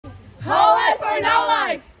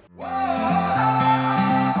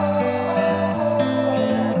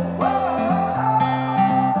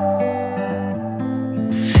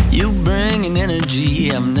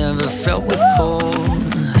felt before.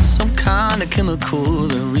 Some kind of chemical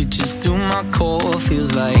that reaches through my core.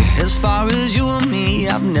 Feels like as far as you and me,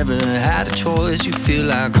 I've never had a choice. You feel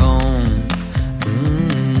like home.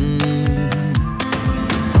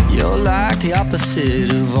 You're like the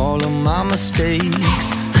opposite of all of my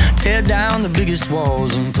mistakes. Tear down the biggest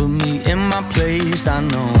walls and put me in my place. I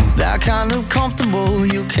know that kind of comfortable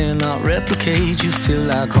you cannot replicate. You feel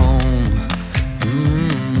like home.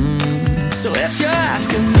 So if you're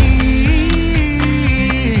asking me,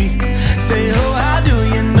 say, oh, how do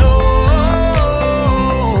you know?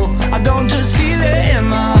 I don't just feel it in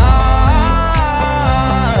my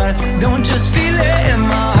heart. Don't just feel it in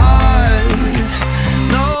my heart.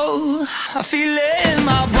 No, I feel it in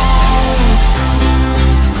my bones.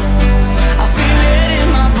 I feel it in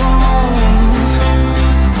my bones.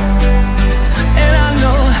 And I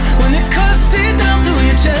know when it cuts deep down through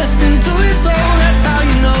your chest and through your soul, that's how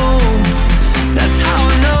you know. That's how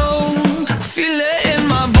I know. I feel it in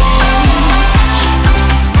my bones.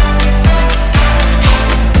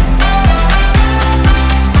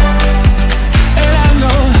 And I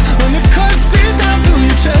know when it cuts deep down through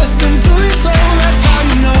your chest and through your soul, that's how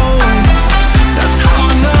you know. That's how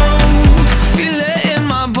I know. I feel it in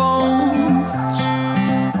my bones.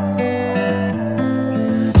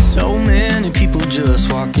 So many people just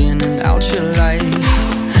walk in and out your life.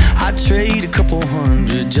 I'd trade a couple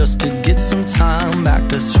hundred just to get some time back,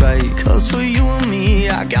 that's right. 'Cause for you and me,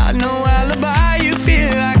 I got no alibi.